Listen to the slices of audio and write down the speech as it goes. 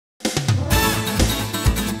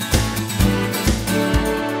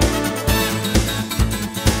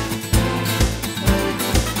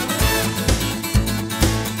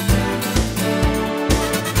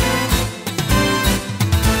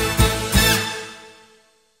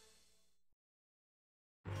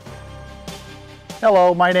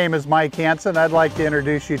Hello, my name is Mike Hansen. I'd like to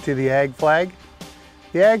introduce you to the Ag Flag.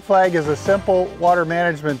 The Ag Flag is a simple water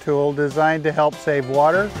management tool designed to help save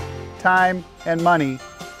water, time, and money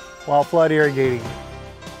while flood irrigating.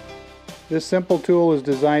 This simple tool is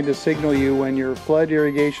designed to signal you when your flood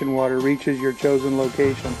irrigation water reaches your chosen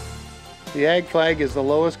location. The Ag Flag is the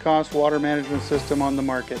lowest cost water management system on the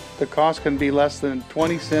market. The cost can be less than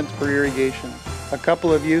 20 cents per irrigation. A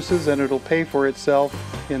couple of uses and it'll pay for itself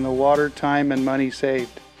in the water, time, and money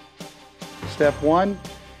saved. Step 1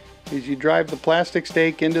 is you drive the plastic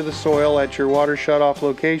stake into the soil at your water shutoff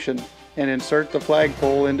location and insert the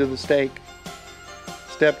flagpole into the stake.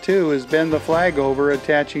 Step 2 is bend the flag over,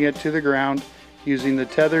 attaching it to the ground using the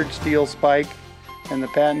tethered steel spike and the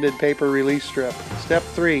patented paper release strip. Step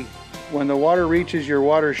 3, when the water reaches your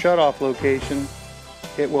water shutoff location,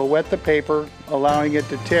 it will wet the paper, allowing it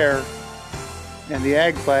to tear, and the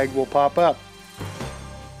Ag Flag will pop up.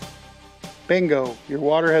 Bingo! Your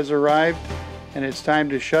water has arrived and it's time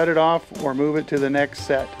to shut it off or move it to the next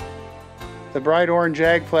set. The bright orange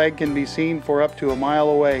Ag Flag can be seen for up to a mile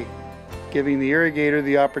away, giving the irrigator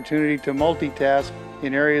the opportunity to multitask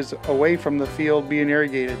in areas away from the field being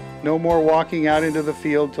irrigated. No more walking out into the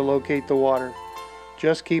field to locate the water.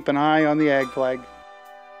 Just keep an eye on the Ag Flag.